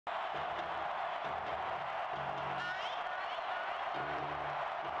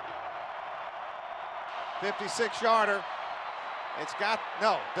56-yarder.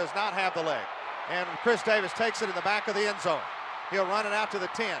 Does not have the leg. And Chris Davis takes it in the back of the end zone. He'll run it out to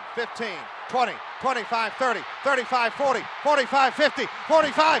the 10, 15, 20, 25, 30, 35, 40, 45, 50,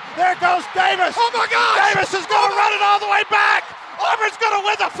 45. There goes Davis. Oh my God! Davis is going to run it all the way back. Auburn's going to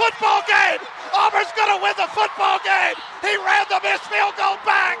win the football game. Auburn's going to win the football game. He ran the missed field goal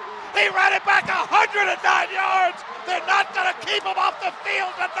back. He ran it back 109 yards. They're not going to keep him off the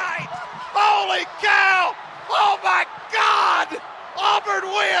field tonight. Holy cow. Oh my God. Auburn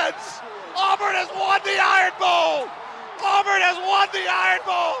wins. Auburn has won the Iron Bowl. Auburn has won the Iron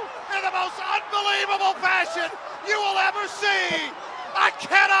Bowl in the most unbelievable fashion you will ever see. I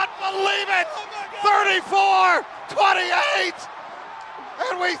cannot believe it. 34-28.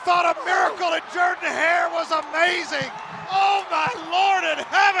 And we thought a miracle in Jordan Hare was amazing. Oh my Lord in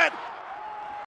heaven.